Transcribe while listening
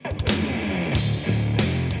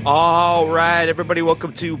All right, everybody,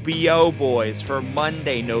 welcome to BO Boys for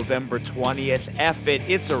Monday, November 20th. F it,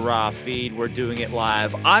 it's a raw feed. We're doing it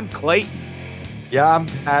live. I'm Clayton. Yeah, I'm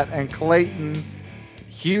Pat and Clayton.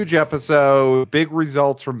 Huge episode, big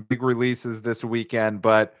results from big releases this weekend,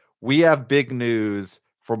 but we have big news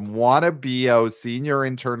from WannaBO Senior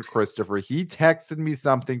Intern Christopher. He texted me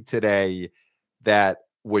something today that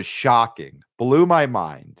was shocking, blew my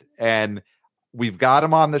mind, and we've got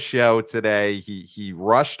him on the show today. He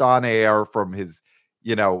rushed on air from his,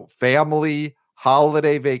 family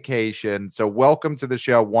holiday vacation. So welcome to the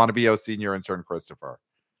show, WannaBO Senior Intern Christopher.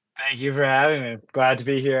 Thank you for having me. Glad to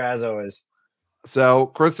be here as always. So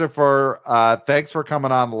Christopher, thanks for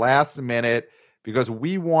coming on last minute because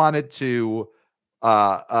we wanted to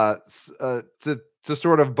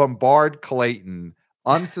sort of bombard Clayton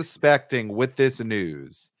unsuspecting with this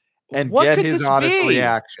news and get his honest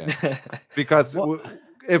reaction. Because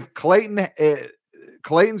if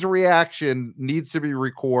Clayton's reaction needs to be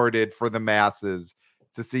recorded for the masses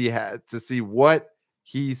to see what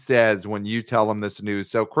he says when you tell him this news.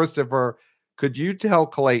 So Christopher, could you tell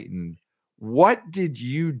Clayton, what did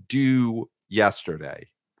you do yesterday?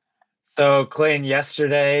 So Clayton,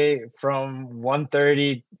 yesterday from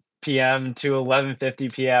 1:30 p.m. to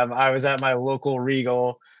 11:50 p.m., I was at my local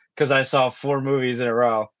Regal because I saw 4 movies in a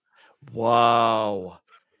row. Whoa.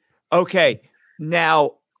 Okay.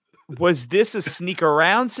 Now, was this a sneak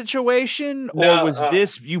around situation or was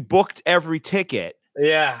this you booked every ticket?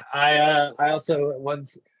 Yeah, I also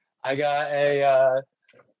once I got a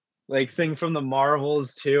thing from the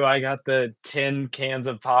Marvels too. I got the 10 cans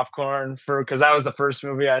of popcorn because that was the first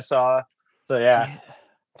movie I saw. So yeah.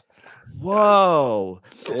 Whoa.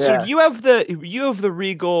 Yeah. So you have the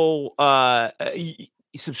Regal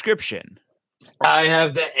subscription. I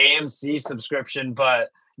have the AMC subscription, but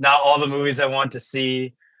not all the movies I want to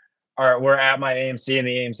see were at my AMC, and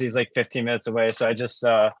the AMC is like 15 minutes away. So I just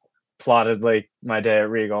plotted my day at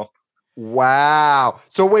Regal. Wow.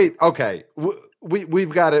 So wait, okay. We've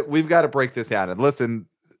got to break this down. And listen,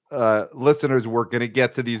 listeners, we're going to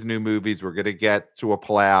get to these new movies. We're going to get to a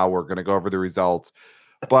plow. We're going to go over the results.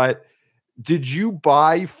 But did you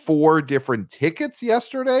buy 4 different tickets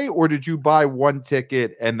yesterday, or did you buy 1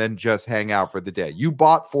 ticket and then just hang out for the day? You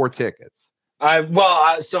bought 4 tickets.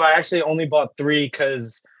 So I actually only bought 3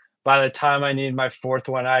 because by the time I needed my 4th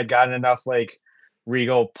one, I had gotten enough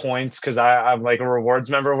Regal points because I'm a rewards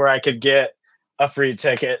member where I could get a free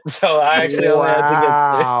ticket. So I actually only had to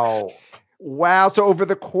get 3. Wow. So over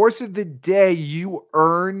the course of the day, you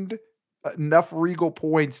earned enough Regal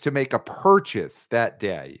points to make a purchase that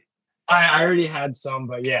day. I already had some,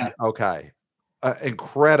 but yeah. Okay.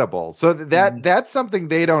 Incredible. So that's something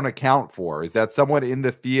they don't account for, is that someone in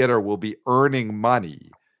the theater will be earning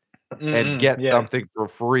money and get something for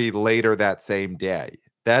free later that same day.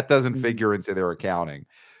 That doesn't figure into their accounting.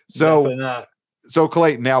 So definitely not. So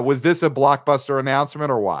Clayton, now was this a blockbuster announcement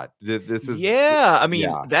or what?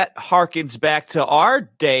 That harkens back to our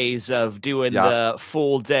days of doing the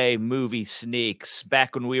full day movie sneaks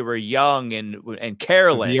back when we were young and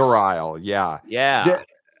careless. Virile, yeah.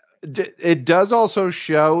 It does also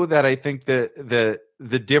show that I think the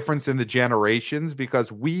difference in the generations,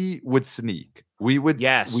 because we would sneak. We would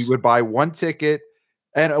buy 1 ticket.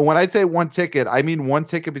 And when I say 1 ticket, I mean 1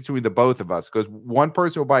 ticket between the both of us, because one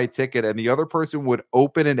person would buy a ticket and the other person would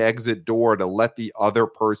open an exit door to let the other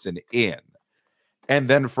person in. And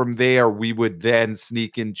then from there, we would then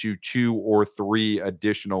sneak into 2 or 3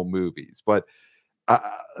 additional movies. But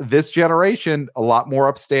this generation, a lot more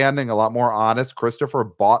upstanding, a lot more honest. Christopher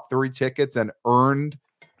bought 3 tickets and earned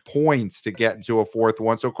points to get into a 4th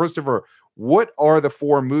one. So Christopher, what are the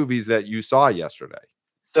 4 movies that you saw yesterday?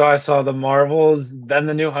 So I saw the Marvels, then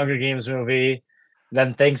the new Hunger Games movie,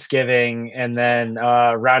 then Thanksgiving, and then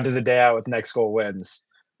rounded the day out with Next Goal Wins.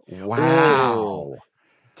 Wow. Ooh.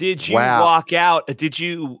 Did you walk out? Did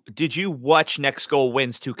you watch Next Goal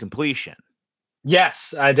Wins to completion?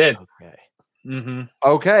 Yes, I did. Okay. Mm-hmm.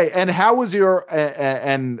 Okay. And how was your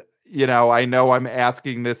I know I'm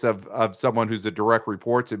asking this of someone who's a direct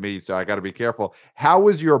report to me, so I got to be careful. How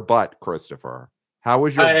was your butt, Christopher? How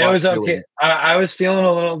was your butt? It was okay. I was feeling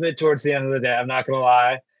a little bit towards the end of the day. I'm not going to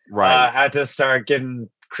lie. Right. I had to start getting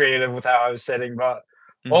creative with how I was sitting, but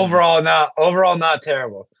overall not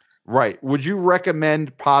terrible. Right. Would you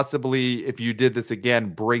recommend possibly, if you did this again,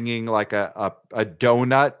 bringing like a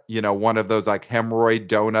donut, one of those like hemorrhoid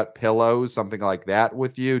donut pillows, something like that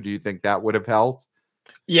with you? Do you think that would have helped?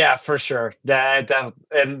 Yeah, for sure. That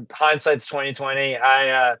in hindsight's 2020.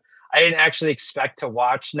 I didn't actually expect to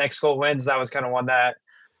watch Next Goal Wins. That was kind of one that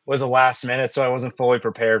was a last minute, so I wasn't fully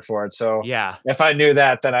prepared for it. So yeah, if I knew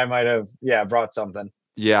that, then I might have brought something.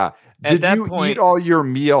 Yeah. Did you eat all your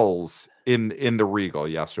meals in the Regal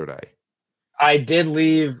yesterday? I did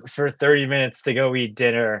leave for 30 minutes to go eat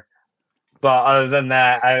dinner, but other than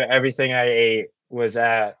that, everything I ate was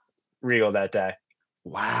at Regal that day.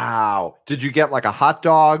 Wow. Did you get like a hot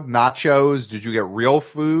dog, nachos? Did you get real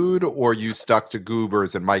food, or you stuck to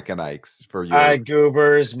Goobers and Mike and Ike's for your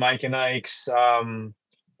Goobers, Mike and Ike's.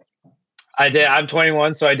 I did. I'm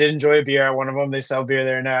 21, so I did enjoy a beer at one of them. They sell beer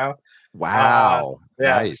there now. Wow.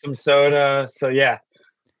 Yeah, nice. Some soda. So yeah,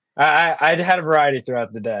 I had a variety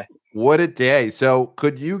throughout the day. What a day. So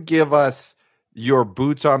could you give us your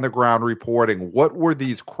boots on the ground reporting? What were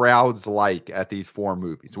these crowds like at these 4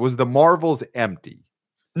 movies? Was the Marvels empty?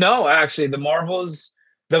 No, actually, the Marvels,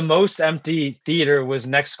 the most empty theater was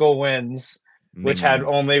Next Goal Wins, which had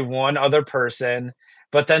only one other person.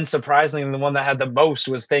 But then surprisingly, the one that had the most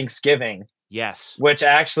was Thanksgiving. Yes. Which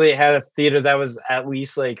actually had a theater that was at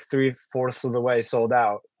least like 3/4 of the way sold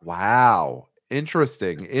out. Wow.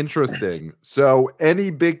 Interesting. So any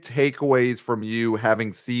big takeaways from you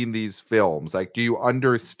having seen these films? Like, do you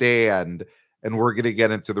understand, and we're going to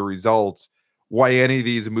get into the results, why any of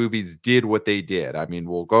these movies did what they did? I mean,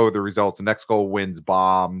 we'll go with the results. Next Goal Wins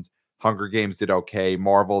bombed. Hunger Games did okay.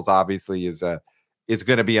 Marvels obviously is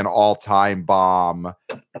going to be an all-time bomb.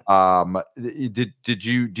 Do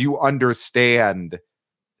you understand,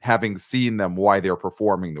 having seen them, why they're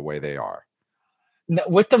performing the way they are? No,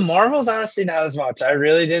 with the Marvels, honestly, not as much. I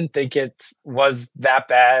really didn't think it was that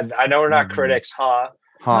bad. I know we're not critics, but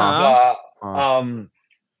I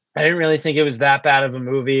didn't really think it was that bad of a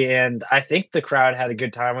movie, and I think the crowd had a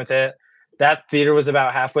good time with it. That theater was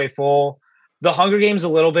about halfway full. The Hunger Games a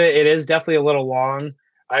little bit. It is definitely a little long.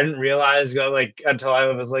 I didn't realize until I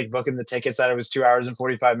was booking the tickets that it was 2 hours and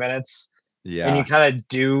 45 minutes. Yeah. And you kind of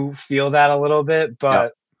do feel that a little bit,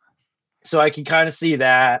 but so I can kind of see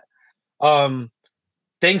that.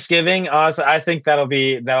 Thanksgiving, honestly, I think that'll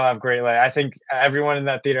have great light. I think everyone in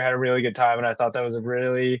that theater had a really good time, and I thought that was a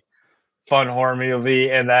really fun horror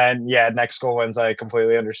movie. And then, Next Goal Wins, I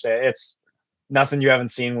completely understand. It's nothing you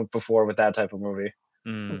haven't seen before with that type of movie.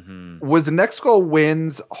 Mm-hmm. Was Next Goal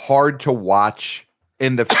Wins hard to watch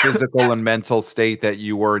in the physical and mental state that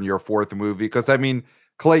you were in your 4th movie? Because, I mean,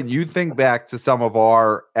 Clayton, you think back to some of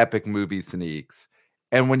our epic movie sneaks,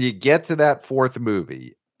 and when you get to that 4th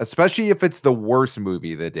movie, especially if it's the worst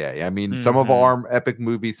movie of the day. I mean, some of our epic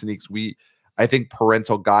movie sneaks, I think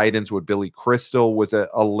Parental Guidance with Billy Crystal was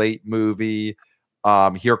a late movie.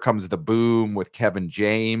 Here Comes the Boom with Kevin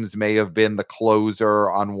James may have been the closer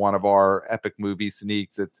on one of our epic movie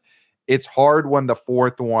sneaks. It's hard when the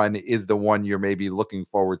 4th one is the one you're maybe looking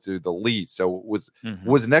forward to the least. So was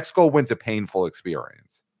Next Goal Wins a painful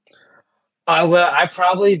experience?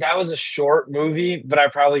 That was a short movie, but I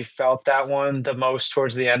probably felt that one the most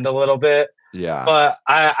towards the end a little bit. Yeah. But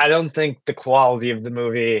I don't think the quality of the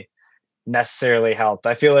movie necessarily helped.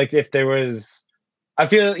 I feel like even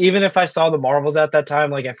if I saw the Marvels at that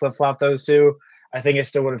time, I flip-flopped those two, I think I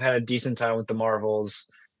still would have had a decent time with the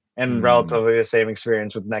Marvels and relatively the same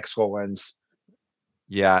experience with Next Goal Wins.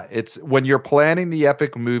 Yeah, it's when you're planning the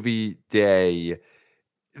epic movie day,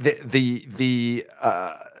 the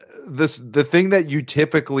thing that you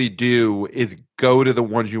typically do is go to the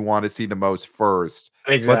ones you want to see the most first.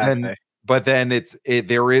 Exactly. But then if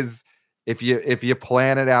you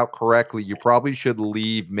plan it out correctly, you probably should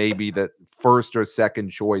leave maybe the first or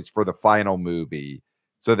second choice for the final movie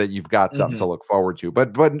so that you've got something to look forward to.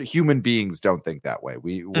 But human beings don't think that way.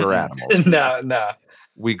 We're animals. No.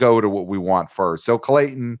 We go to what we want first. So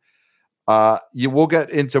Clayton, we'll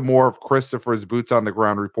get into more of Christopher's boots on the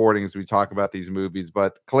ground reporting as we talk about these movies.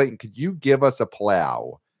 But Clayton, could you give us a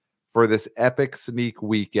plow for this epic sneak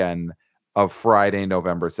weekend of Friday,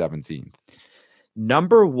 November 17th?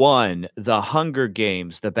 Number 1, The Hunger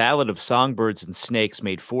Games, The Ballad of Songbirds and Snakes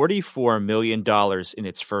made $44 million in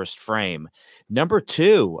its first frame. Number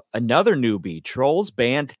 2, another newbie, Trolls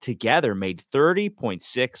Band Together, made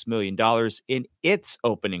 $30.6 million in its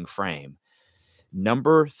opening frame.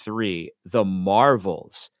 Number 3, The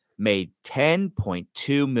Marvels made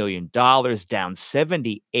 $10.2 million, down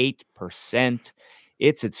 78%.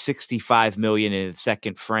 It's at $65 million in its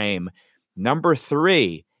second frame. Number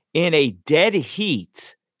 3, in a dead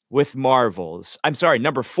heat with Marvels. I'm sorry,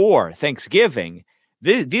 number 4, Thanksgiving.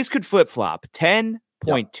 These could flip-flop.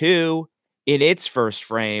 10.2 in its first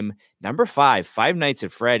frame. Number 5, Five Nights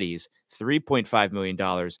at Freddy's, $3.5 million,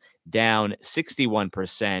 down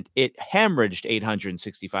 61%. It hemorrhaged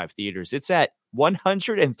 865 theaters. It's at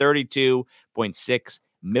 $132.6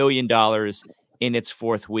 million in its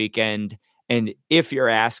fourth weekend. And if you're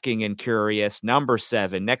asking and curious, number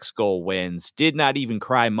 7, Next Goal Wins, did not even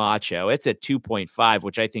cry macho. It's at 2.5,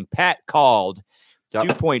 which I think Pat called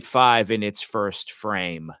 2.5 in its first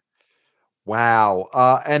frame. Wow.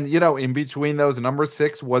 And, in between those, number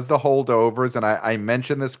 6 was The Holdovers. And I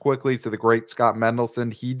mentioned this quickly to the great Scott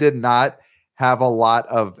Mendelson. He did not have a lot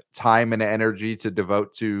of time and energy to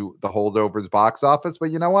devote to The Holdovers box office.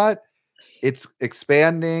 But you know what? It's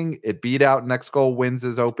expanding. It beat out Next Goal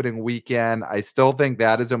Wins' opening weekend. I still think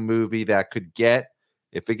that is a movie that could get,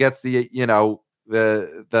 if it gets the,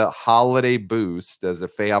 the holiday boost as a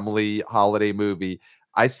family holiday movie,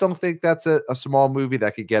 I still think that's a small movie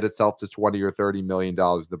that could get itself to $20 or $30 million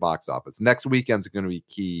at the box office. Next weekend's going to be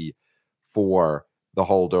key for The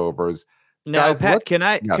Holdovers. Now, guys, Pat, can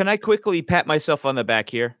I quickly pat myself on the back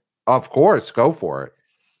here? Of course, go for it.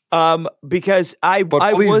 Because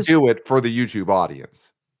please do it for the YouTube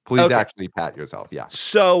audience. Please actually pat yourself. Yeah.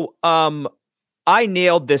 So, I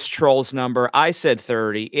nailed this Trolls number. I said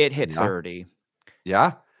 30. It hit 30.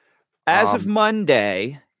 Yeah. As of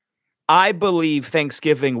Monday, I believe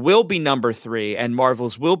Thanksgiving will be number 3 and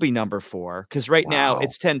Marvels will be number 4. Because right now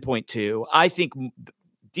it's 10.2. I think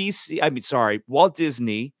Walt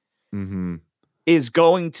Disney is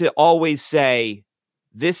going to always say,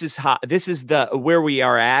 this is high. This is where we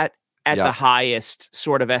are at the highest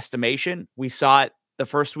sort of estimation. We saw it the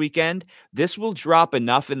first weekend. This will drop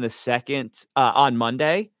enough in the second on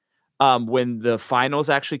Monday when the finals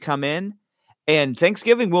actually come in, and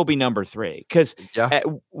Thanksgiving will be number 3 because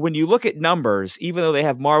when you look at numbers, even though they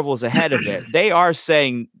have Marvels ahead of it, they are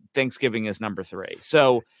saying Thanksgiving is number 3.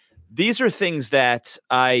 So these are things that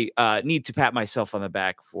I need to pat myself on the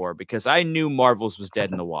back for because I knew Marvels was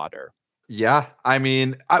dead in the water. Yeah, I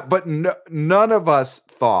mean, but none of us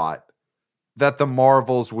thought that the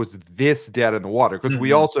Marvels was this dead in the water because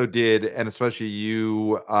we also did, and especially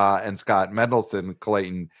you and Scott Mendelson,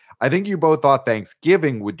 Clayton, I think you both thought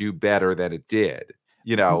Thanksgiving would do better than it did.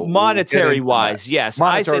 Monetary wise, yes.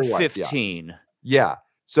 Monetary I said 15. Yeah.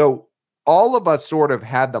 So all of us sort of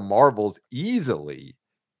had the Marvels easily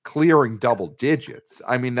clearing double digits.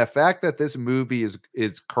 I mean, the fact that this movie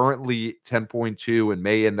is currently 10.2 and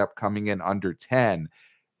may end up coming in under 10,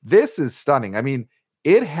 this is stunning. I mean,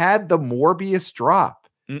 it had the Morbius drop.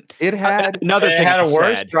 It had it had a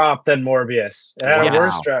worse drop than Morbius. It had a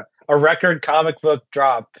worse drop, a record comic book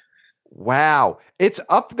drop. Wow. It's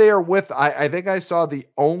up there with, I think I saw the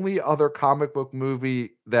only other comic book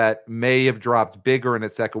movie that may have dropped bigger in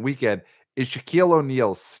its second weekend is Shaquille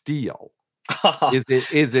O'Neal's Steel.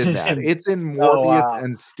 is in that. It's in Morbius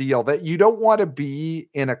and Steel, that you don't want to be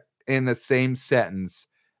in the same sentence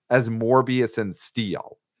as Morbius and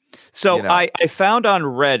Steel. So I found on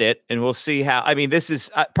Reddit, and we'll see how. I mean, this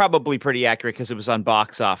is probably pretty accurate because it was on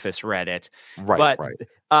Box Office Reddit. Right.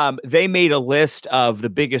 They made a list of the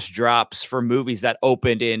biggest drops for movies that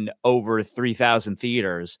opened in over 3,000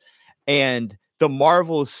 theaters, and the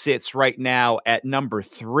Marvel sits right now at number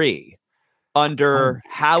 3. Under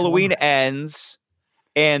Halloween Ends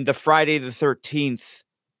and the Friday the 13th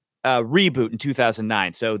reboot in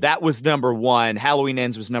 2009. So that was number 1. Halloween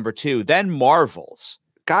Ends was number 2. Then Marvels.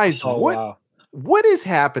 Guys, what is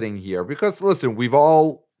happening here? Because listen, we've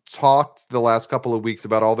all talked the last couple of weeks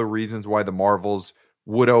about all the reasons why the Marvels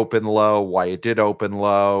would open low, why it did open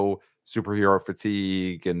low, superhero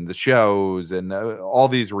fatigue and the shows and all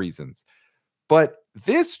these reasons. But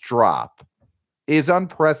this drop is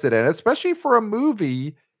unprecedented, especially for a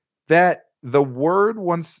movie that the word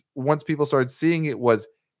once people started seeing it was,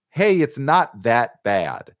 hey, it's not that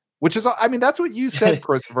bad, which is, I mean, that's what you said,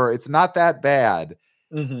 Christopher. It's not that bad,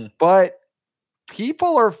 but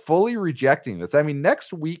people are fully rejecting this. I mean,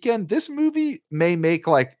 next weekend, this movie may make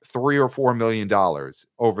like $3 or $4 million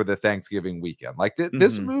over the Thanksgiving weekend. Like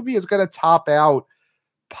this movie is going to top out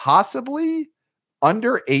possibly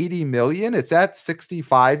under 80 million. It's at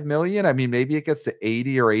 65 million. I mean, maybe it gets to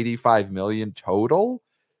 80 or 85 million total.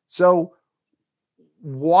 So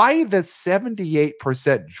why the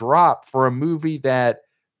 78% drop for a movie that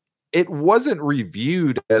it wasn't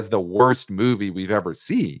reviewed as the worst movie we've ever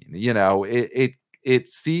seen? It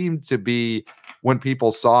seemed to be, when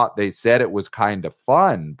people saw it, they said it was kind of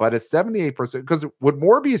fun, but a 78%, because with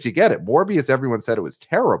Morbius, you get it. Morbius, everyone said it was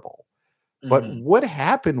terrible. But what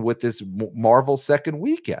happened with this Marvel second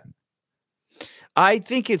weekend? I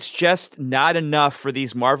think it's just not enough for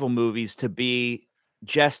these Marvel movies to be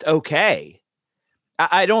just okay.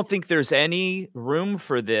 I don't think there's any room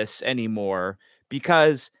for this anymore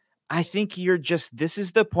because I think this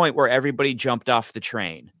is the point where everybody jumped off the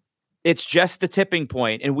train. It's just the tipping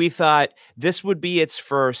point. And we thought this would be its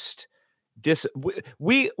first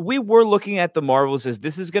we were looking at the Marvels as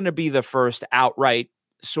this is going to be the first outright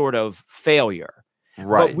sort of failure,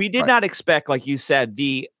 right? But we did not expect, like you said,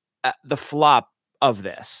 the flop of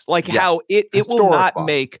this, like how it will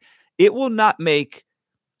not make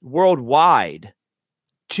worldwide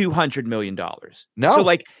 $200 million. No, so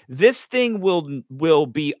like this thing will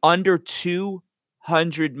be under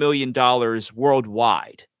 $200 million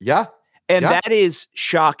worldwide. Yeah, and that is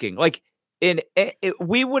shocking. Like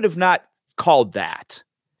we would have not called that.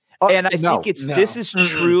 And I think this is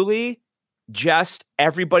truly just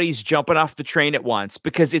everybody's jumping off the train at once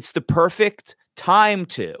because it's the perfect time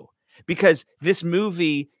to, because this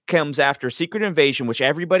movie comes after Secret Invasion, which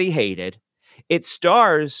everybody hated. It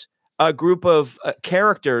stars a group of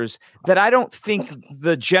characters that I don't think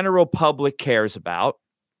the general public cares about.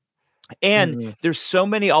 And there's so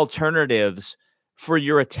many alternatives for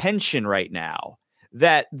your attention right now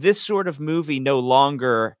that this sort of movie no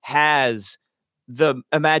longer has the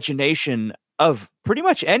imagination of pretty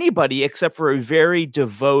much anybody except for a very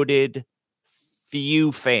devoted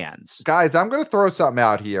few fans. Guys, I'm going to throw something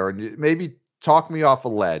out here and maybe talk me off a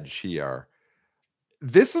ledge here.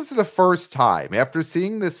 This is the first time after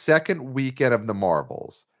seeing the second weekend of the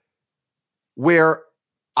Marvels where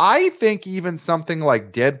I think even something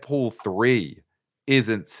like Deadpool 3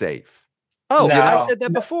 isn't safe. Oh, no. I said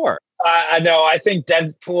that before. I know. I think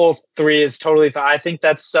Deadpool 3 is totally fine. I think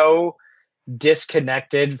that's so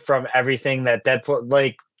disconnected from everything that Deadpool,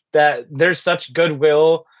 like that there's such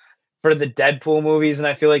goodwill for the Deadpool movies, and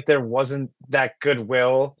I feel like there wasn't that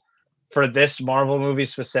goodwill for this Marvel movie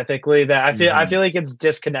specifically that I feel like it's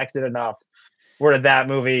disconnected enough where that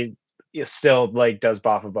movie still like does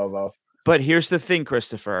Bafa Bobo. But here's the thing,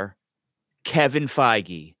 Christopher. Kevin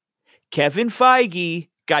Feige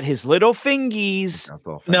got his little fingies.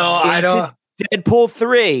 No, I don't. Deadpool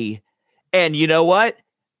 3. And you know what?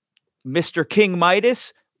 Mr. King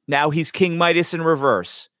Midas, now he's King Midas in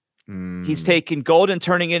reverse. He's taking gold and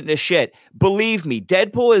turning it into shit. Believe me,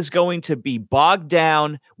 Deadpool is going to be bogged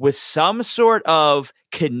down with some sort of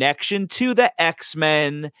connection to the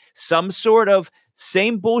X-Men, some sort of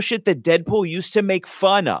same bullshit that Deadpool used to make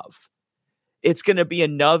fun of. It's going to be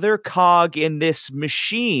another cog in this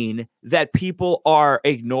machine that people are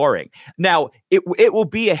ignoring. Now, it will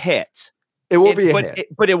be a hit. It will be a hit.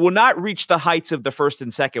 But it will not reach the heights of the first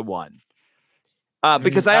and second one.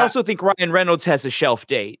 Because I also think Ryan Reynolds has a shelf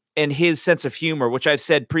date, and his sense of humor, which I've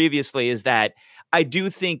said previously, is that I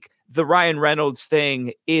do think the Ryan Reynolds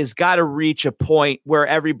thing is got to reach a point where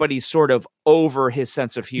everybody's sort of over his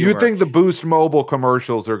sense of humor. You think the Boost Mobile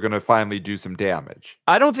commercials are going to finally do some damage?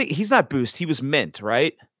 I don't think he's not Boost. He was Mint,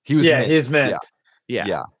 right? He was Mint. He's Mint.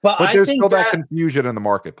 Yeah. But there's still that confusion in the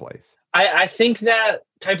marketplace. I think that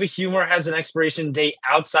type of humor has an expiration date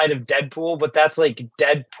outside of Deadpool, but that's like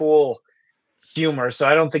Deadpool humor. So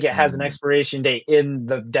I don't think it has an expiration date in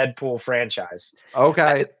the Deadpool franchise.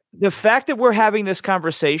 Okay. The fact that we're having this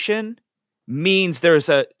conversation means there's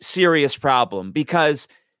a serious problem, because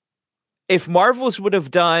if Marvels would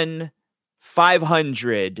have done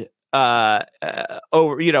 500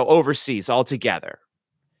 overseas altogether,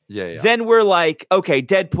 then we're like, okay,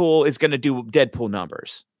 Deadpool is going to do Deadpool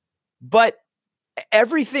numbers, but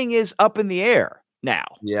everything is up in the air now.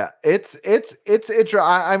 Yeah, it's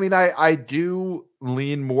I mean, I do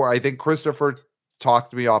lean more. I think Christopher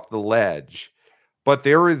talked me off the ledge, but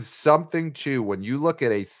there is something to when you look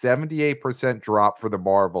at a 78% drop for the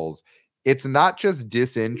Marvels. It's not just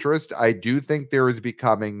disinterest. I do think there is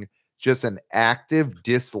becoming just an active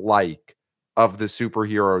dislike of the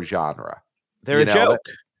superhero genre. They're a joke.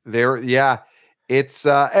 It's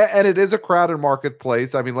and it is a crowded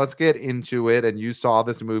marketplace. I mean, let's get into it. And you saw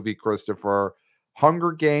this movie, Christopher.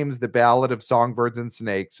 Hunger Games: The Ballad of Songbirds and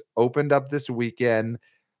Snakes opened up this weekend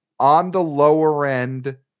on the lower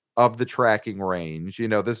end of the tracking range. You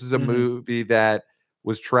know, this is a movie that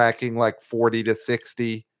was tracking like 40 to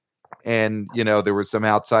 60. And, you know, there was some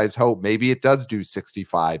outsized hope. Maybe it does do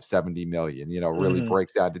 65, 70 million, you know, really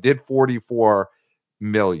breaks out. It did 44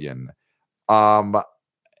 million.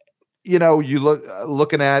 You know, you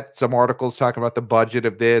looking at some articles talking about the budget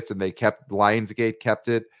of this, and Lionsgate kept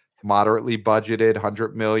it moderately budgeted,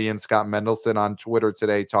 100 million. Scott Mendelson on Twitter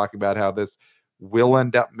today talking about how this will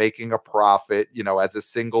end up making a profit. You know, as a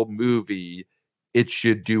single movie, it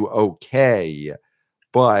should do okay,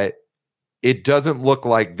 but it doesn't look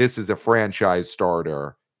like this is a franchise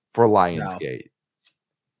starter for Lionsgate. No.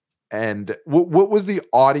 And what was the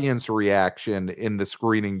audience reaction in the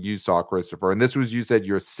screening you saw, Christopher? And this was, you said,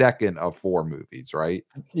 your second of 4 movies, right?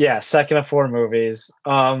 Yeah, second of 4 movies.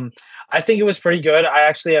 I think it was pretty good. I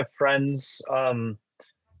actually have friends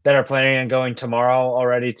that are planning on going tomorrow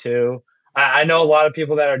already too. I know a lot of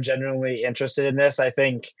people that are genuinely interested in this. I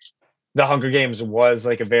think The Hunger Games was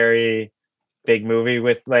like a very big movie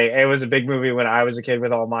it was a big movie when I was a kid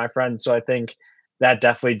with all my friends. So I think that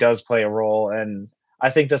definitely does play a role. And I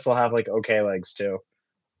think this will have like okay legs too.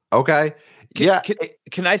 Okay.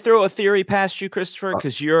 Can I throw a theory past you, Christopher?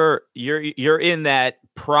 Because you're in that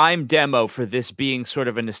prime demo for this being sort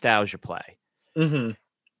of a nostalgia play. Mm-hmm.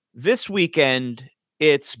 This weekend,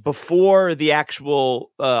 it's before the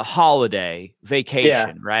actual holiday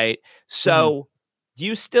vacation, right? So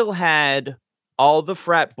you still had all the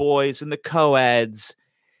frat boys and the co-eds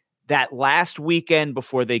that last weekend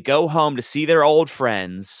before they go home to see their old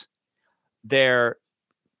friends. They're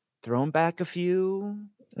throwing back a few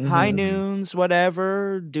high noons,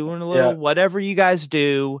 whatever, doing a little whatever you guys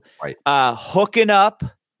do, right? Hooking up,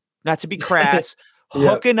 not to be crass,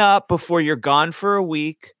 hooking up before you're gone for a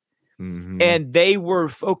week. And they were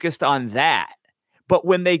focused on that. But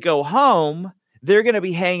when they go home, they're going to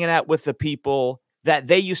be hanging out with the people that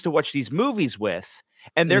they used to watch these movies with.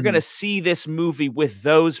 And they're going to see this movie with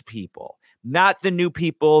those people, not the new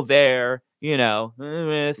people there,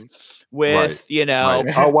 with right. you know.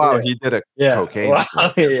 Right. Oh, wow. He did a cocaine. Wow.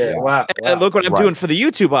 Wow. And look what I'm doing for the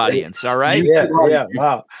YouTube audience. All right.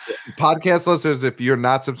 Wow. Podcast listeners, if you're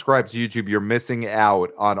not subscribed to YouTube, you're missing out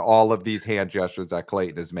on all of these hand gestures that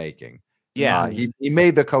Clayton is making. Yeah. He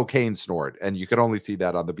made the cocaine snort, and you can only see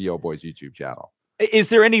that on the BO Boys YouTube channel. Is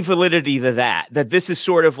there any validity to that this is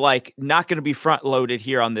sort of like not going to be front loaded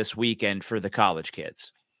here on this weekend for the college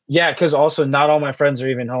kids? Yeah, because also not all my friends are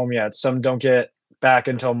even home yet. Some don't get back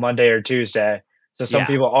until Monday or Tuesday. So some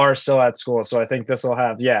people are still at school. So I think this will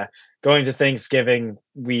have, going to Thanksgiving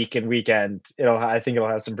week and weekend, I think it'll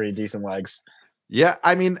have some pretty decent legs. Yeah,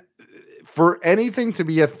 I mean, for anything to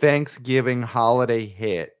be a Thanksgiving holiday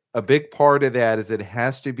hit, a big part of that is it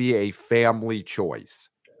has to be a family choice.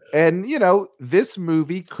 And, this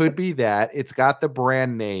movie could be that. It's got the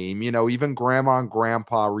brand name, even grandma and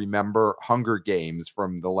grandpa remember Hunger Games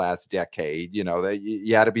from the last decade. You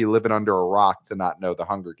had to be living under a rock to not know the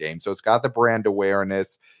Hunger Games. So it's got the brand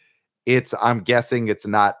awareness. I'm guessing it's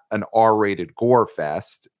not an R-rated gore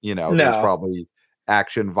fest. There's probably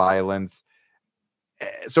action violence.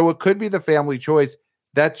 So it could be the family choice.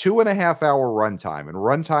 That 2.5 hour runtime, and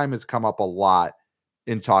runtime has come up a lot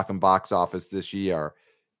in talking box office this year.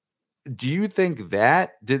 Do you think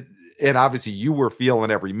that and obviously you were feeling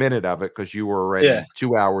every minute of it because you were already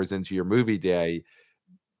 2 hours into your movie day.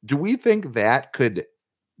 Do we think that could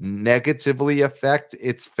negatively affect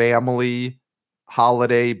its family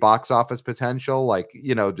holiday box office potential? Like,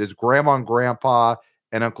 does grandma and grandpa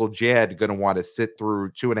and Uncle Jed going to want to sit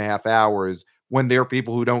through 2.5 hours when there are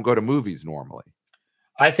people who don't go to movies normally?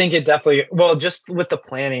 I think it definitely, just with the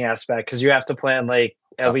planning aspect, because you have to plan like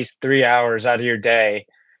at least 3 hours out of your day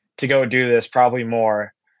to go do this, probably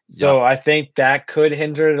more. So I think that could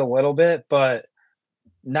hinder it a little bit, but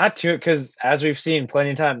not too, because as we've seen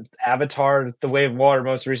plenty of times, Avatar, The Way of Water,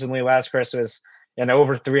 most recently last Christmas, an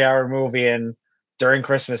over 3 hour movie and during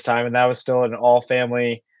Christmas time, and that was still an all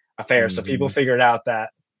family affair. So people figured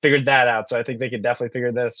that out. So I think they could definitely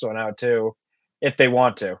figure this one out too, if they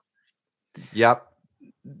want to. Yep.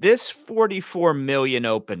 This 44 million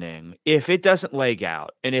opening, if it doesn't leg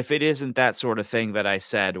out, and if it isn't that sort of thing that I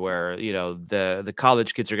said where, the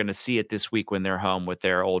college kids are going to see it this week when they're home with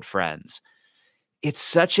their old friends, it's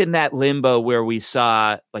such in that limbo where we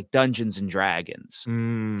saw like Dungeons and Dragons,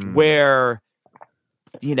 where,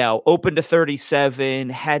 opened to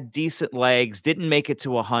 37, had decent legs, didn't make it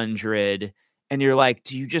to 100. And you're like,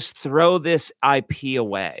 do you just throw this IP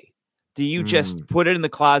away? Do you just put it in the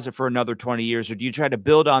closet for another 20 years, or do you try to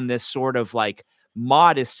build on this sort of like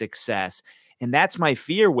modest success? And that's my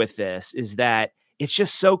fear with this, is that it's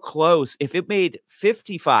just so close. If it made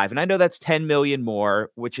 55, and I know that's 10 million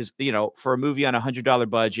more, which is, for a movie on $100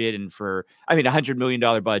 budget and $100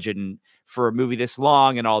 million budget, and for a movie this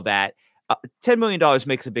long and all that, $10 million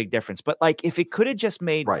makes a big difference. But like, if it could have just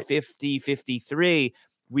made 50, 53,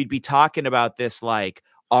 we'd be talking about this like,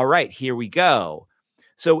 all right, here we go.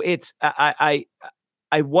 So it's I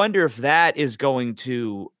wonder if that is going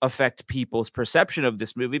to affect people's perception of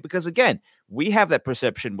this movie, because again, we have that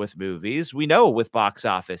perception with movies. We know with box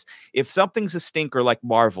office, if something's a stinker like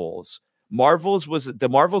Marvel's was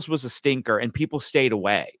a stinker and people stayed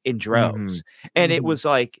away in droves. And it was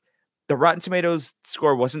like the Rotten Tomatoes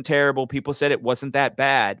score wasn't terrible. People said it wasn't that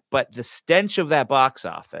bad, but the stench of that box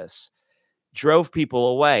office drove people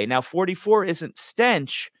away. Now 44 isn't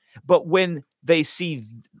stench, but when they see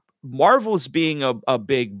Marvel's being a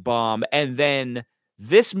big bomb and then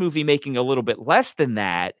this movie making a little bit less than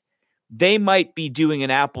that, they might be doing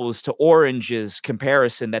an apples to oranges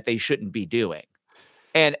comparison that they shouldn't be doing.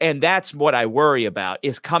 And that's what I worry about,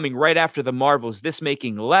 is coming right after the Marvels. This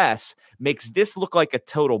making less makes this look like a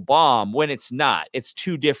total bomb when it's not. It's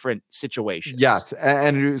two different situations. Yes.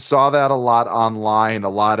 And you saw that a lot online. A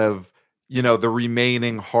lot of, the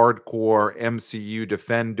remaining hardcore MCU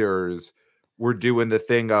defenders were doing the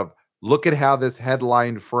thing of, look at how this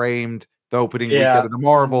headline framed the opening weekend of the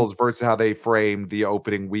Marvels versus how they framed the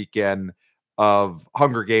opening weekend of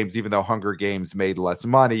Hunger Games, even though Hunger Games made less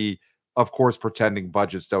money. Of course, pretending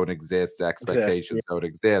budgets don't exist, expectations don't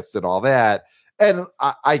exist, and all that. And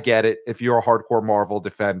I get it. If you're a hardcore Marvel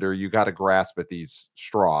defender, you got to grasp at these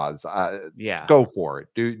straws. Go for it.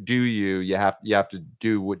 Do you? You have to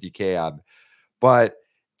do what you can. But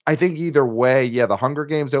I think either way, the Hunger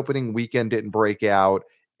Games opening weekend didn't break out.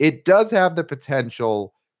 It does have the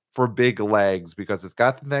potential for big legs because it's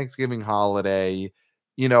got the Thanksgiving holiday.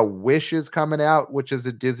 Wish is coming out, which is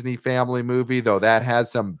a Disney family movie, though that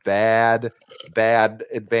has some bad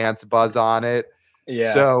advance buzz on it.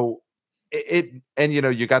 Yeah. So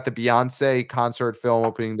you got the Beyonce concert film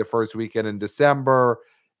opening the first weekend in December.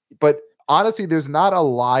 But honestly, there's not a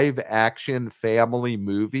live action family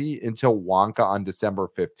movie until Wonka on December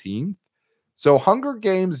 15th. So Hunger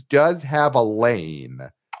Games does have a lane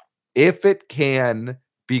if it can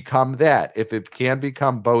become that, if it can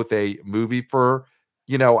become both a movie for,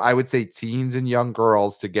 I would say teens and young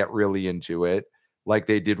girls to get really into it, like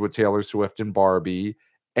they did with Taylor Swift and Barbie,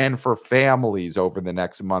 and for families over the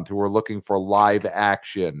next month who are looking for live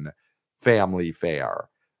action family fare.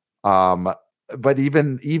 But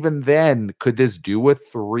even then, could this do a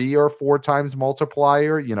 3 or 4 times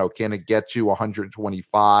multiplier? Can it get you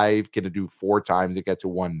 125? Can it do 4 times it get to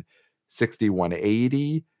 160,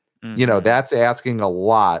 180? That's asking a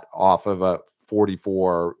lot off of a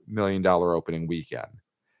 $44 million opening weekend.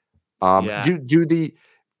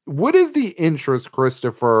 What is the interest,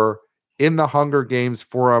 Christopher, in the Hunger Games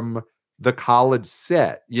from the college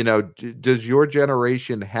set? Does your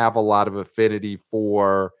generation have a lot of affinity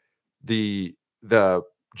for the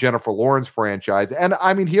Jennifer Lawrence franchise? And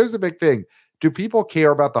I mean, here's the big thing. Do people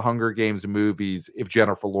care about the Hunger Games movies if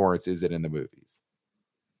Jennifer Lawrence isn't in the movies?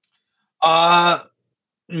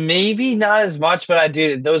 Maybe not as much, but I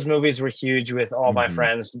do. Those movies were huge with all my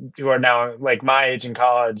friends who are now like my age in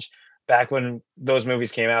college. Back when those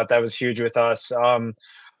movies came out, that was huge with us. A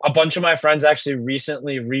bunch of my friends actually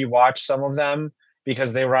recently rewatched some of them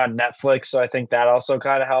because they were on Netflix. So I think that also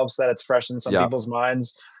kind of helps that it's fresh in some people's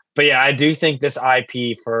minds. But yeah, I do think this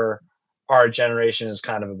IP for our generation is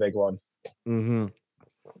kind of a big one.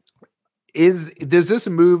 Does this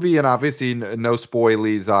movie, and obviously no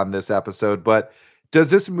spoilies on this episode, but does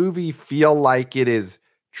this movie feel like it is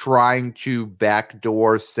trying to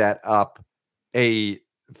backdoor set up a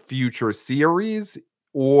future series,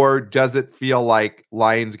 or does it feel like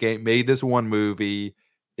Lionsgate made this one movie,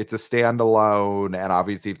 it's a standalone, and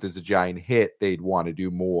obviously if there's a giant hit, they'd want to do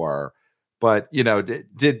more? But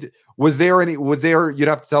was there you don't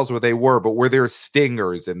have to tell us what they were, but were there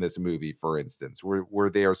stingers in this movie, for instance? Were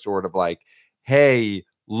there sort of like, hey,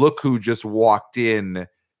 look who just walked in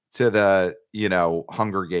to the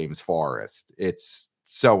Hunger Games forest, it's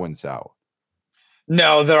so and so?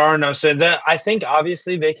 No, there are no. So I think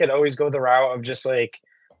obviously they could always go the route of just like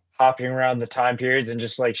hopping around the time periods and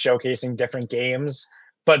just like showcasing different games.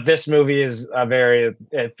 But this movie is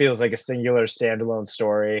it feels like a singular standalone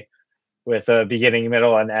story with a beginning,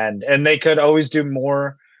 middle, and end. And they could always do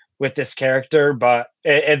more with this character, but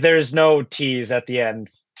there's no tease at the end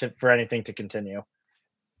for anything to continue.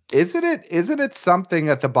 Isn't it something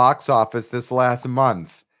at the box office this last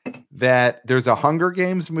month that there's a Hunger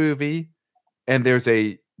Games movie and there's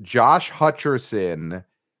a Josh Hutcherson,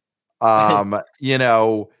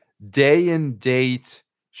 day and date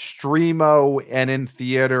streamo and in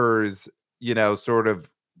theaters, sort of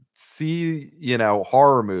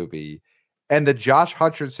horror movie, and the Josh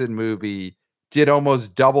Hutcherson movie did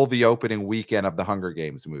almost double the opening weekend of the Hunger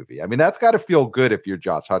Games movie. I mean, that's got to feel good if you're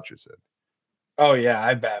Josh Hutcherson. Oh yeah,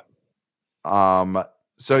 I bet.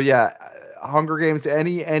 So yeah, Hunger Games,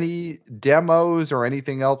 any demos or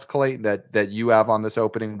anything else, Clayton, that you have on this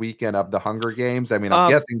opening weekend of the Hunger Games? I mean,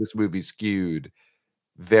 I'm guessing this movie skewed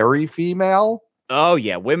very female. Oh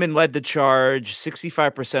yeah, women led the charge,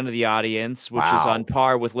 65% of the audience, which is on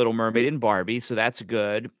par with Little Mermaid and Barbie, so that's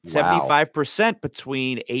good. 75%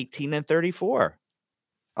 between 18 and 34.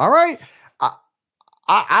 All right.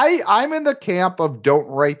 I'm in the camp of don't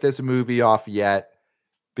write this movie off yet.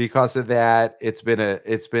 Because of that, it's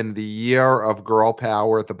been the year of girl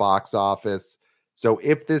power at the box office. So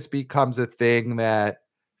if this becomes a thing that,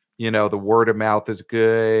 the word of mouth is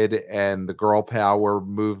good and the girl power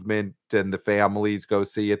movement and the families go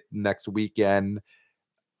see it next weekend.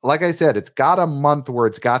 Like I said, it's got a month where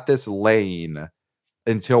it's got this lane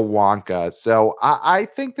until Wonka. So I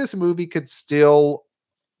think this movie could still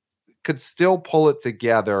pull it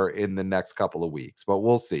together in the next couple of weeks, but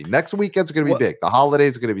we'll see. Next weekend's going to be big. The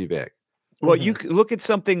holidays are going to be big. Well, you look at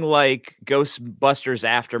something like Ghostbusters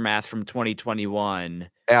Aftermath from 2021.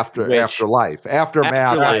 Aftermath. I'm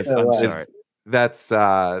sorry.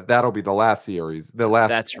 That'll be the last series. The last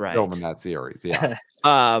That's right. film in that series. Yeah.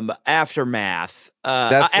 Aftermath.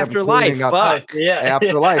 That's Afterlife. Fuck. Yeah.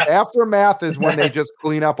 Afterlife. Aftermath is when they just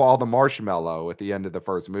clean up all the marshmallow at the end of the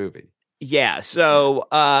first movie. Yeah. So,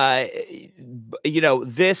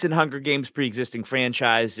 this and Hunger Games pre-existing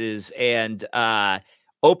franchises and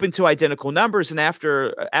open to identical numbers, and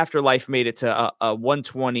Afterlife made it to a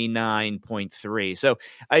 129.3. So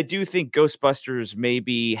I do think Ghostbusters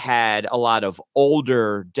maybe had a lot of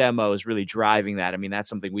older demos really driving that. I mean, that's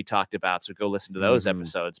something we talked about. So go listen to those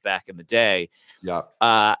episodes back in the day. Yeah.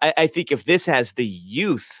 I think if this has the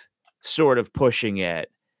youth sort of pushing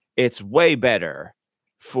it, it's way better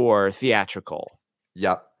for theatrical.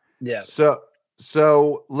 Yep. Yeah.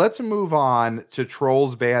 So let's move on to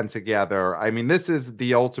Trolls Band Together. I mean, this is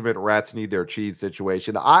the ultimate rats need their cheese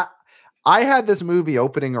situation. I had this movie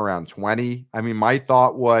opening around 20. I mean, my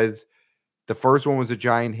thought was the first one was a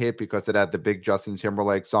giant hit because it had the big Justin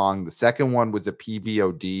Timberlake song. The second one was a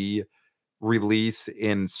PVOD release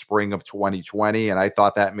in spring of 2020. And I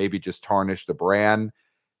thought that maybe just tarnished the brand.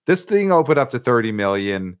 This thing opened up to 30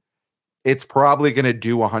 million. It's probably going to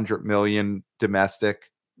do 100 million domestic.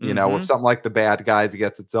 If something like The Bad Guys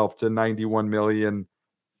gets itself to 91 million.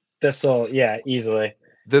 Easily.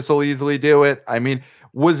 This will easily do it. I mean,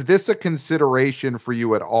 was this a consideration for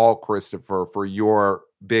you at all, Christopher, for your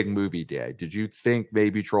big movie day? Did you think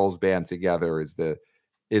maybe Trolls Band Together is the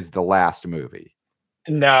last movie?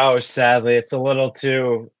 No, sadly, it's a little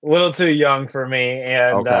too young for me,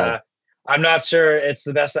 and I'm not sure it's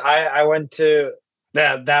the best. I went to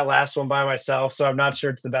that last one by myself, so I'm not sure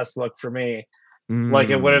it's the best look for me. Like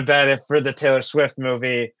it would have been if for the Taylor Swift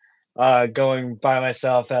movie, going by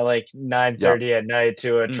myself at like 9:30 at night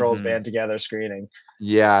to a Trolls Band Together screening.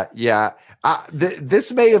 Yeah.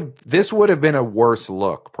 This would have been a worse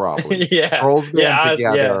look, probably. Trolls Band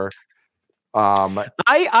Together.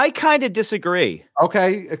 I kind of disagree.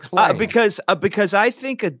 Okay, explain. Because I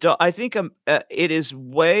think it is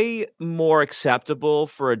way more acceptable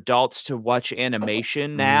for adults to watch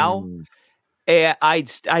animation now. And I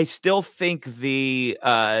still think the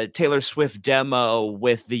Taylor Swift demo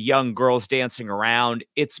with the young girls dancing around,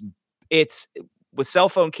 it's with cell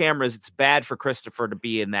phone cameras, it's bad for Christopher to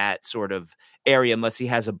be in that sort of area unless he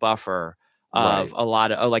has a buffer of a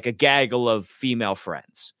lot of like a gaggle of female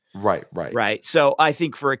friends. Right. So I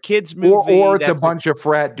think for a kid's movie, or it's a bunch of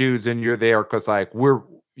frat dudes and you're there because like we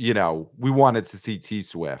wanted to see T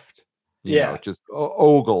Swift. Just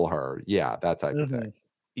ogle her. Yeah, that type of thing.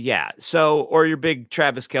 Yeah. So, or you're big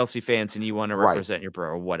Travis Kelce fans and you want to represent your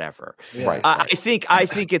bro or whatever. Right. I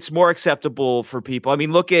think it's more acceptable for people. I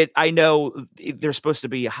mean, I know there's supposed to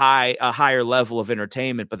be a higher level of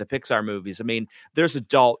entertainment, but the Pixar movies, I mean, there's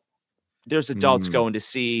adults going to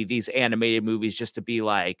see these animated movies just to be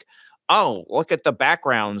like, oh, look at the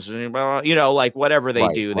backgrounds, like whatever they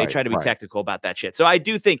do. They try to be technical about that shit. So I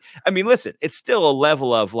do think, I mean, listen, it's still a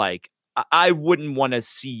level of like, I wouldn't want to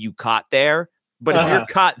see you caught there. But if you're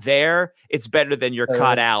caught there, it's better than you're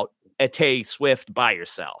caught out at Tay Swift by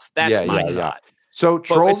yourself. That's my thought. So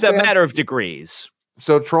it's a matter of degrees.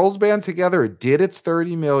 So Trolls Band Together did its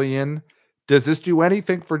 30 million. Does this do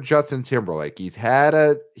anything for Justin Timberlake? He's had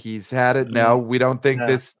it. No, we don't think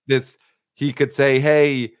this he could say,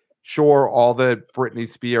 hey, sure, all the Britney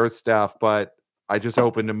Spears stuff, but I just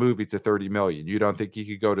opened a movie to 30 million. You don't think he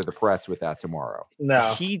could go to the press with that tomorrow?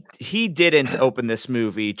 No, he didn't open this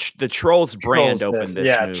movie. The Trolls brand opened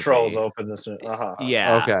this movie. Trolls opened this movie.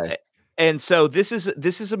 Yeah. Okay. And so this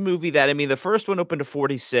is a movie that, I mean, the first one opened to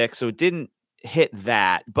 46, so it didn't hit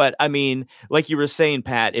that. But I mean, like you were saying,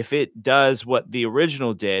 Pat, if it does what the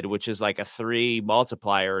original did, which is like a 3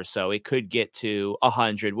 multiplier or so, it could get to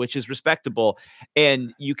 100, which is respectable.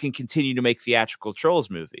 And you can continue to make theatrical Trolls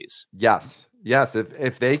movies. Yes.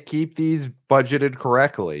 If they keep these budgeted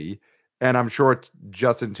correctly, and I'm sure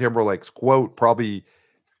Justin Timberlake's quote probably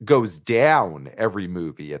goes down every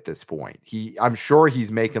movie at this point. I'm sure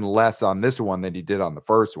he's making less on this one than he did on the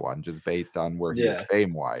first one, just based on where he is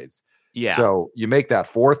fame wise. Yeah. So you make that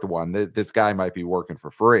fourth one, this guy might be working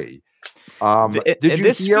for free. Did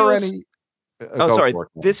you hear any? Sorry.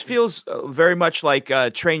 This feels very much like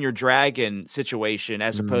a Train Your Dragon situation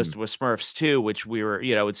as opposed to a Smurfs 2, which we were,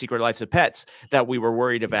 with Secret Lives of Pets that we were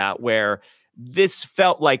worried about, where this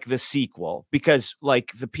felt like the sequel because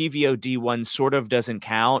like the PVOD one sort of doesn't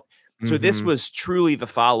count. So this was truly the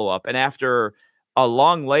follow-up. And after a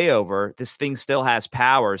long layover, this thing still has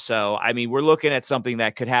power. So, I mean, we're looking at something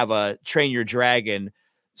that could have a Train Your Dragon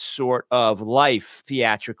sort of life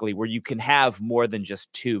theatrically where you can have more than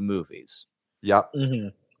just 2 movies. Yep.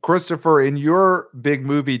 Christopher, in your big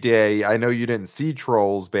movie day, I know you didn't see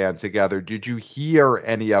Trolls band together. Did you hear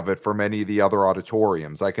any of it from any of the other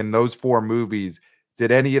auditoriums? Like in those 4 movies, did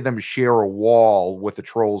any of them share a wall with the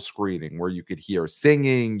Trolls screening where you could hear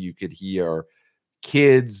singing, you could hear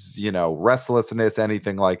kids, restlessness,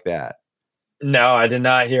 anything like that? No, I did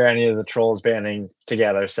not hear any of the Trolls banding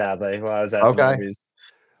together, sadly, while I was at the movies.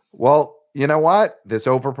 Well, you know what? This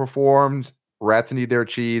overperformed. Rats need their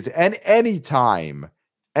cheese. And anytime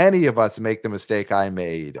any of us make the mistake I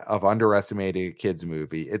made of underestimating a kid's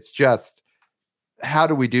movie, it's just, how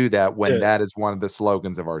do we do that when that is one of the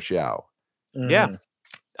slogans of our show? Yeah.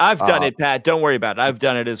 I've done it, Pat. Don't worry about it. I've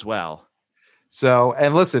done it as well. So,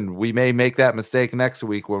 and listen, we may make that mistake next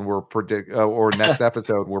week when we're or next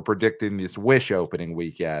episode, we're predicting this Wish opening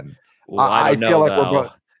weekend. Well, I feel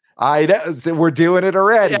like we're doing it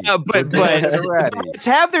already. Yeah, but let's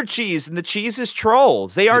have their cheese, and the cheese is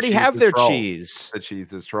Trolls. They already have their cheese. The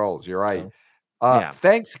cheese is Trolls. You're right.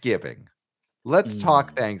 Thanksgiving. Let's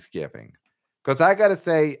talk Thanksgiving. Because I got to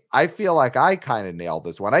say, I feel like I kind of nailed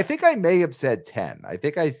this one. I think I may have said 10. I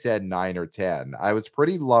think I said 9 or 10. I was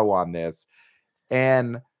pretty low on this.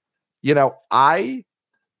 And, I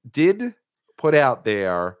did put out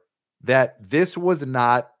there that this was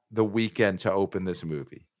not the weekend to open this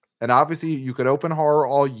movie. And obviously, you could open horror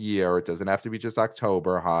all year. It doesn't have to be just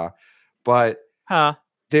October, But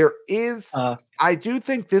there is, I do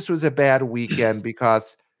think this was a bad weekend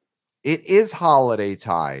because it is holiday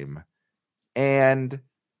time. And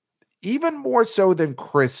even more so than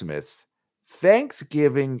Christmas,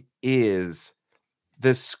 Thanksgiving is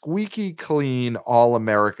the squeaky clean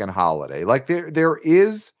all-American holiday. Like there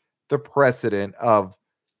is the precedent of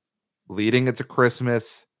leading into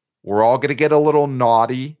Christmas. We're all going to get a little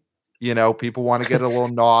naughty. People want to get a little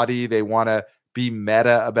naughty. They want to be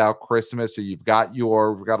meta about Christmas. So we've got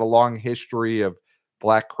a long history of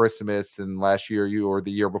Black Christmas, and last year or the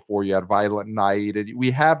year before you had Violent Night. And we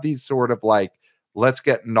have these sort of like, let's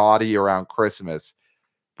get naughty around Christmas.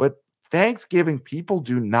 But Thanksgiving, people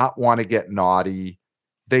do not want to get naughty.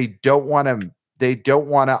 They don't want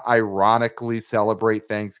to ironically celebrate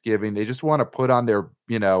Thanksgiving. They just want to put on their,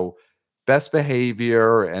 best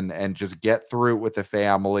behavior and just get through it with the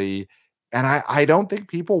family. And I don't think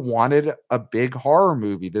people wanted a big horror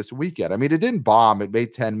movie this weekend. I mean, it didn't bomb. It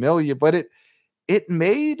made 10 million, but it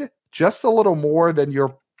made just a little more than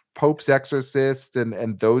your Pope's Exorcist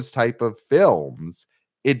and those type of films.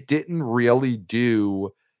 It didn't really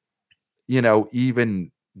do,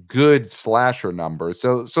 even good slasher numbers.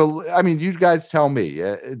 So I mean, you guys tell me,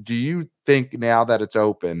 do you think now that it's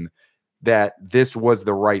open that this was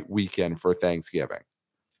the right weekend for Thanksgiving?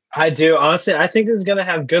 I do. Honestly, I think this is going to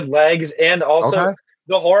have good legs. And also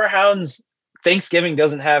the Horror Hounds Thanksgiving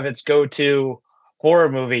doesn't have its go-to horror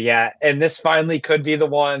movie yet. And this finally could be the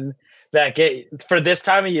one that for this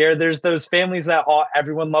time of year, there's those families that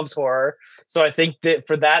everyone loves horror. So I think that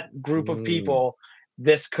for that group of people,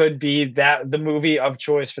 this could be the movie of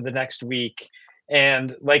choice for the next week.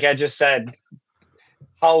 And like I just said,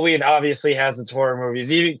 Halloween obviously has its horror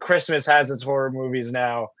movies. Even Christmas has its horror movies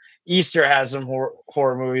now. Easter has some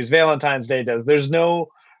horror movies. Valentine's Day does. There's no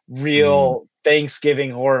real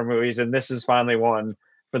Thanksgiving horror movies, and this is finally one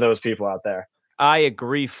for those people out there. I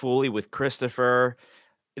agree fully with Christopher.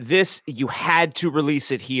 This, you had to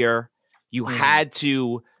release it here. You had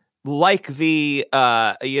to, like the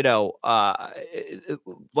like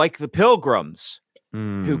the Pilgrims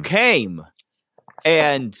who came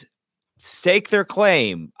and stake their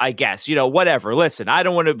claim, I guess, whatever. Listen, I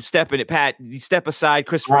don't want to step in it, Pat. You step aside,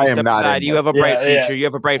 Christopher, step aside. You have a bright future. Yeah. You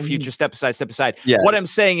have a bright future. Step aside. Yeah. What I'm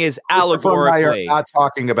saying is allegorically. I'm not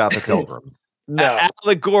talking about the Pilgrims. No.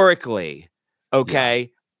 Allegorically,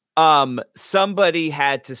 okay. Yeah. Somebody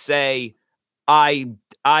had to say, I'm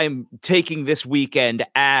taking this weekend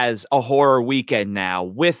as a horror weekend now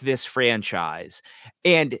with this franchise.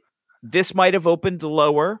 And this might have opened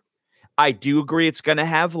lower. I do agree it's going to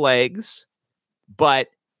have legs, but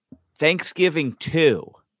Thanksgiving 2,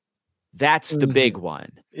 that's the big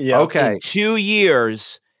one. Yeah. Okay. In 2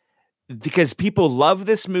 years, because people love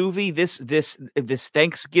this movie, this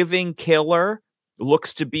Thanksgiving killer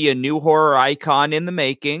looks to be a new horror icon in the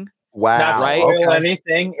making. Wow. Not to spoil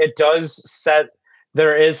anything, it does set.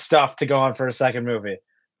 There is stuff to go on for a second movie.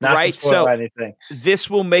 Not to spoil anything. This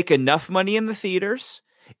will make enough money in the theaters.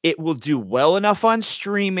 It will do well enough on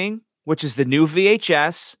streaming, which is the new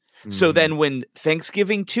VHS. So then when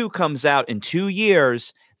Thanksgiving 2 comes out in 2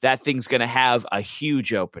 years, that thing's going to have a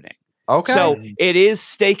huge opening. Okay. So it is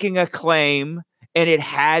staking a claim, and it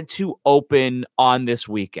had to open on this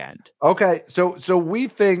weekend. Okay. So we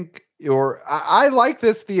think I like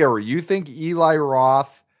this theory. You think Eli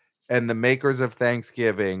Roth and the makers of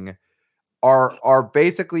Thanksgiving are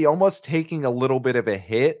basically almost taking a little bit of a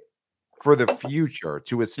hit for the future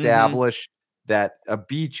to establish that a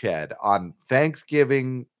beachhead on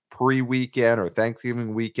Thanksgiving pre-weekend or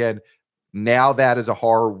Thanksgiving weekend, now that is a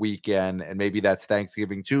horror weekend, and maybe that's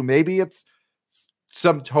Thanksgiving too. Maybe it's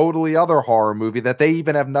some totally other horror movie that they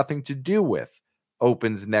even have nothing to do with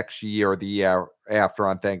opens next year or the year after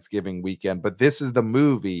on Thanksgiving weekend. But this is the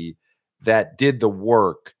movie that did the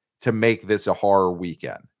work to make this a horror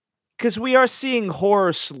weekend. Because we are seeing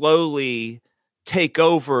horror slowly take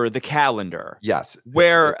over the calendar. Yes.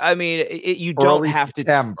 Where, I mean, you don't have to.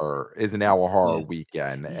 September is now a horror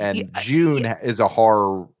weekend, and June is a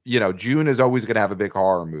horror. June is always going to have a big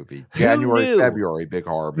horror movie. January, February, big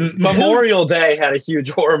horror movie. Memorial Day had a huge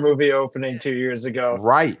horror movie opening 2 years ago.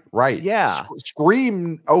 Right. Yeah.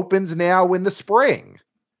 Scream opens now in the spring.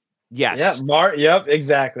 Yes. Yeah. Yep.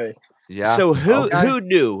 Exactly. Yeah. So who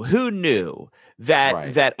knew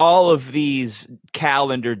that all of these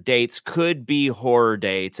calendar dates could be horror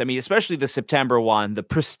dates? I mean, especially the September one, the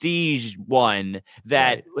Prestige one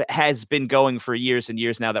that has been going for years and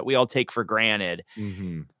years now that we all take for granted.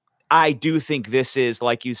 I do think this is,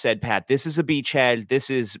 like you said, Pat, this is a beachhead. This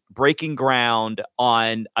is breaking ground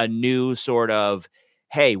on a new sort of,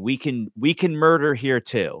 hey, we can murder here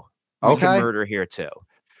too. We can murder here too.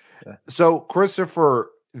 So, Christopher,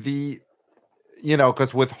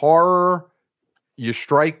 because with horror, you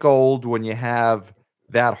strike gold when you have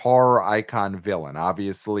that horror icon villain.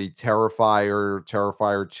 Obviously,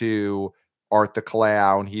 Terrifier 2, Art the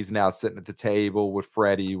Clown. He's now sitting at the table with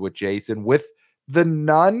Freddy, with Jason, with the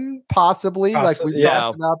Nun, possibly. Like we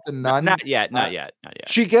talked about the Nun. Not yet.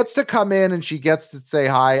 She gets to come in and she gets to say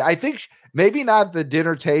hi. I think maybe not at the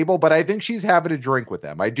dinner table, but I think she's having a drink with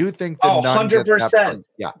them. I do think the Nun 100%.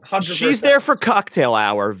 Yeah. 100%. She's there for cocktail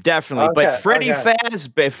hour, definitely. But Freddy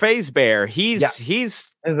Fazbear, he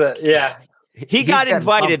got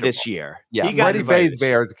invited this year. Yeah, Freddy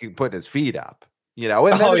Fazbear is putting his feet up, and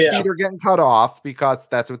then his feet are getting cut off because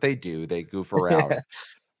that's what they do. They goof around.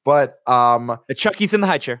 But Chucky's in the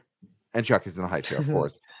high chair. And Chucky's in the high chair, of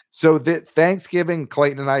course. So the Thanksgiving,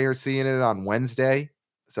 Clayton and I are seeing it on Wednesday.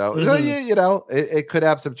 So it could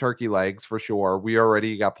have some turkey legs for sure. We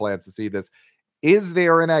already got plans to see this. Is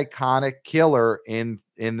there an iconic killer in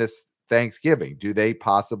this Thanksgiving? Do they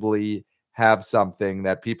possibly have something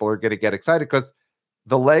that people are going to get excited? Because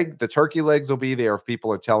the turkey legs will be there if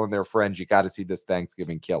people are telling their friends, you got to see this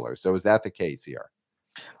Thanksgiving killer. So is that the case here?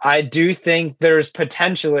 I do think there's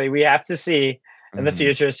potentially, we have to see in the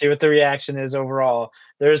future, see what the reaction is overall.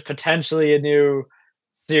 There's potentially a new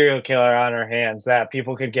serial killer on our hands that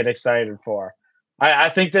people could get excited for. I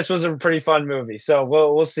think this was a pretty fun movie, so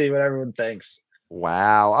we'll see what everyone thinks.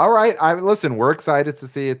 Wow. All right. Listen, we're excited to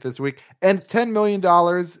see it this week. And $10 million,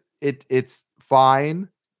 it's fine.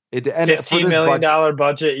 $15 million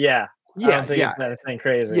budget, yeah. I don't think it's anything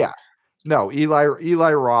crazy. Yeah. No,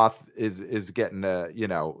 Eli Roth is getting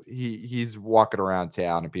he's walking around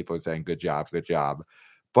town and people are saying good job.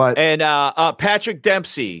 But Patrick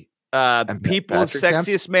Dempsey, people's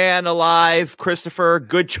sexiest man alive, Christopher,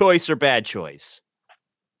 good choice or bad choice?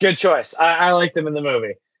 Good choice. I liked him in the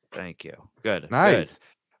movie. Thank you. Good. Nice.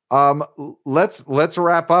 Good. Let's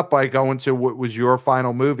wrap up by going to what was your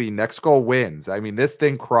final movie. Next Goal Wins. I mean, this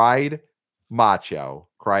thing cried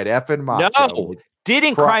effing macho. No.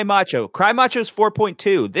 Didn't cry macho. Cry macho's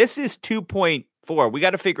 4.2. This is 2.4. We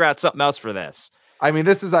got to figure out something else for this. I mean,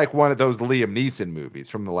 this is like one of those Liam Neeson movies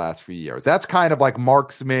from the last few years. That's kind of like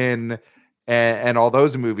Marksman and all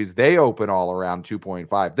those movies. They open all around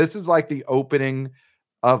 2.5. This is like the opening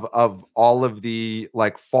of all of the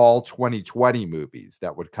like fall 2020 movies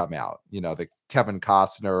that would come out. The Kevin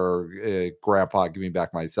Costner, Grandpa Give Me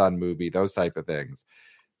Back My Son movie, those type of things.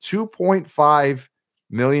 $2.5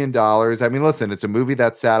 million. I mean, listen, it's a movie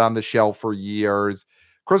that sat on the shelf for years.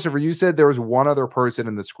 Christopher, you said there was one other person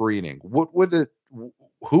in the screening. Who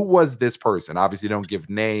was this person? Obviously, don't give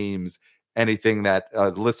names, anything that a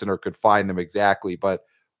listener could find them exactly, but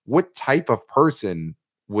what type of person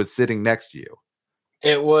was sitting next to you?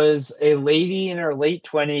 It was a lady in her late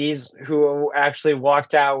 20s who actually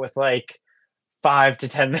walked out with like 5 to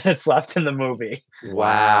 10 minutes left in the movie.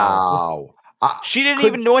 Wow. She didn't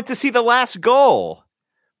even want to see the last goal.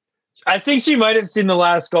 I think she might have seen the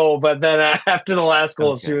last goal, but then after the last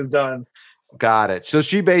goal, she was done. Got it. So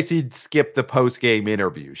she basically skipped the post-game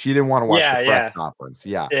interview. She didn't want to watch the press conference.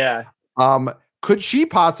 Yeah. Yeah. Could she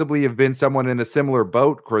possibly have been someone in a similar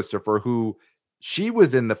boat, Christopher, who she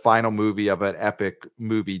was in the final movie of an epic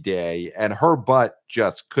movie day and her butt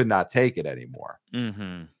just could not take it anymore?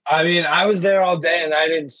 Mm-hmm. I mean, I was there all day and I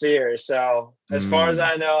didn't see her. So as far as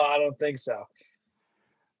I know, I don't think so.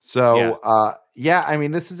 So, I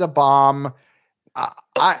mean, this is a bomb.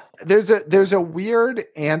 There's a weird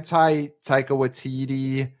anti-Taika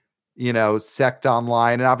Waititi, sect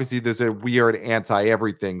online. And obviously there's a weird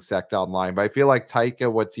anti-everything sect online, but I feel like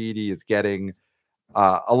Taika Waititi is getting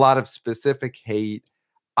a lot of specific hate.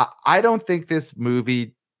 I don't think this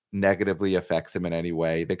movie negatively affects him in any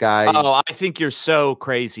way. The guy. Oh, I think you're so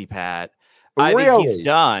crazy, Pat. I think he's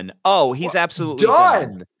done. Oh, he's absolutely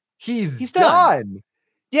done. He's done.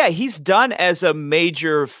 Yeah, he's done as a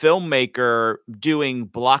major filmmaker doing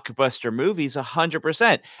blockbuster movies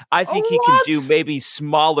 100%. I think he can do maybe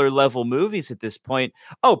smaller level movies at this point.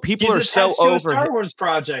 Oh, people are so over a Star Wars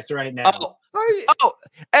project right now.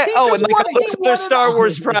 And like other Star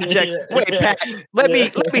Wars projects. Wait, Pat, let me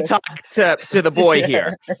talk to the boy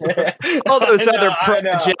here. All those other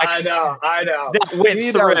projects I know. that went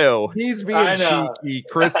through. He's being cheeky.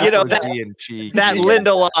 Chris being cheeky. That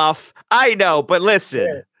Lindelof. I know, but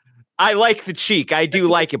listen. I like the cheek. I do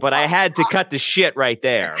like it, but I had to cut the shit right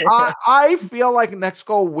there. I feel like Next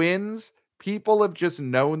Goal wins. People have just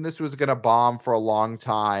known this was going to bomb for a long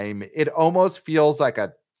time. It almost feels like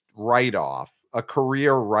a write-off, a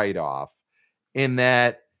career write-off, in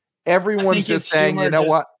that everyone's just saying,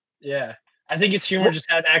 what? Yeah. I think his humor just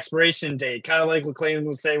had an expiration date, kind of like what Clayton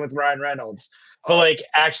was saying with Ryan Reynolds. But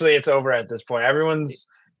actually, it's over at this point.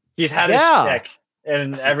 He's had his shtick,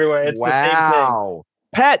 and everyone, it's the same thing.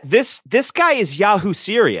 Pat, this guy is Yahoo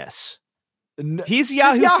Serious. He's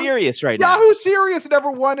Yahoo Serious right now. Yahoo Serious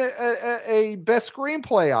never won a best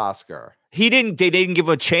screenplay Oscar. They didn't give him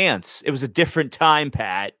a chance. It was a different time,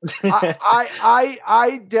 Pat.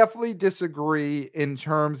 I definitely disagree in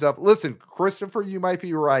terms of, listen, Christopher, you might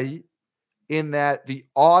be right in that the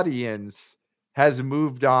audience has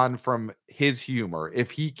moved on from his humor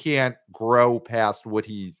if he can't grow past what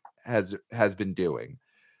he has been doing.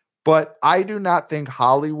 But I do not think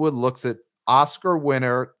Hollywood looks at Oscar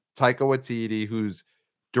winner Taika Waititi, who's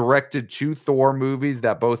directed 2 Thor movies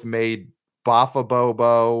that both made Bafa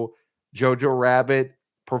Bobo. Jojo Rabbit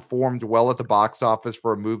performed well at the box office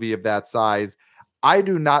for a movie of that size. I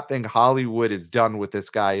do not think Hollywood is done with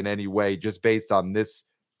this guy in any way just based on this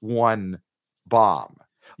one bomb.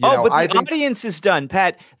 But the audience is done,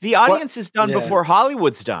 Pat. The audience is done before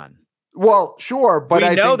Hollywood's done. Well, sure, but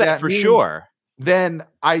I know that for sure. Then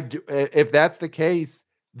if that's the case,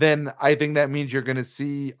 then I think that means you're going to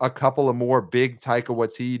see a couple of more big Taika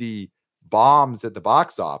Waititi bombs at the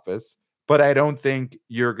box office, but I don't think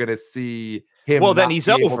you're going to see him. Well, then he's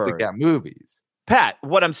over to get movies. Pat,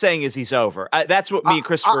 what I'm saying is he's over. That's what me and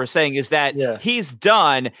Christopher are saying is that he's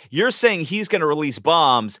done. You're saying he's going to release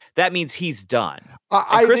bombs. That means he's done.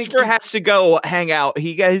 Christopher has to go hang out.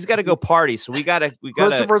 He's got to go party. So we got to.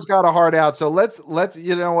 Christopher's got a heart out. So let's.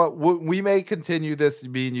 You know what? We may continue this,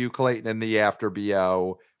 me and you, Clayton, in the after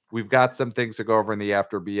BO. We've got some things to go over in the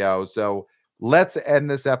after BO. So let's end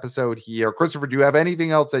this episode here. Christopher, do you have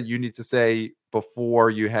anything else that you need to say before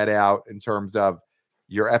you head out in terms of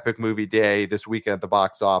your epic movie day this weekend at the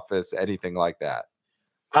box office, anything like that?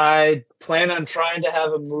 I plan on trying to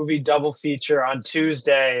have a movie double feature on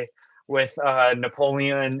Tuesday with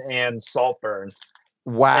Napoleon and Saltburn.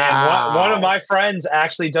 Wow. And one of my friends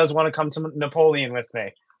actually does want to come to Napoleon with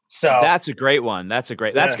me. So that's a great one. That's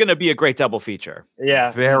going to be a great double feature.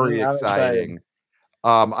 Yeah. Very exciting.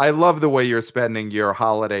 I love the way you're spending your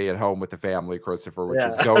holiday at home with the family, Christopher, which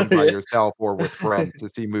is going by yourself or with friends to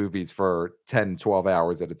see movies for 10, 12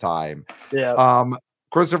 hours at a time. Yeah.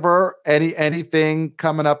 Christopher, anything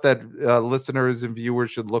coming up that listeners and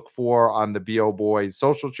viewers should look for on the BO Boys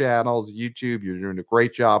social channels, YouTube? You're doing a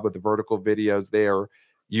great job with the vertical videos there,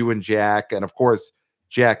 you and Jack. And of course,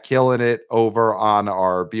 Jack killing it over on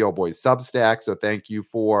our BO Boys Substack. So thank you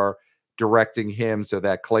for directing him so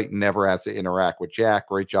that Clayton never has to interact with Jack.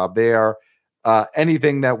 Great job there.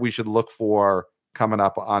 Anything that we should look for coming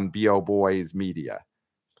up on BO Boys Media?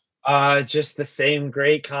 Just the same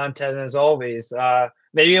great content as always.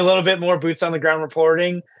 Maybe a little bit more boots on the ground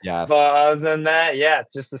reporting. Yes. But other than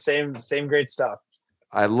that, just the same great stuff.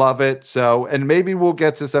 I love it. So, and maybe we'll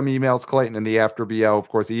get to some emails, Clayton, in the After BO. Of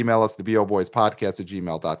course, email us,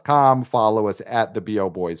 theboboyspodcast@gmail.com. Follow us at the BO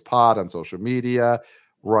Boys Pod on social media.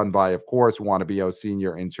 Run by, of course, WannaBO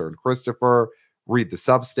Senior Intern Christopher. Read the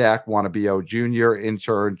Substack, WannaBO Junior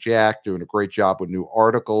Intern Jack, doing a great job with new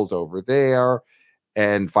articles over there.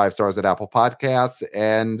 And 5 stars at Apple Podcasts.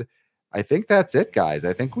 And I think that's it, guys.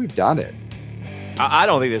 I think we've done it. I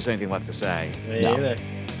don't think there's anything left to say. Me either.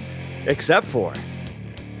 Except for,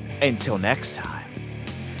 until next time,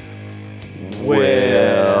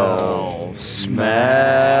 we'll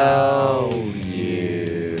smell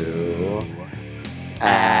you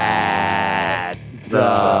at the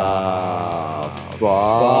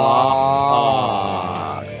box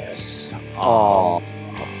office.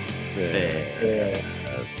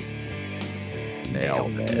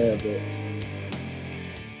 Nailed it.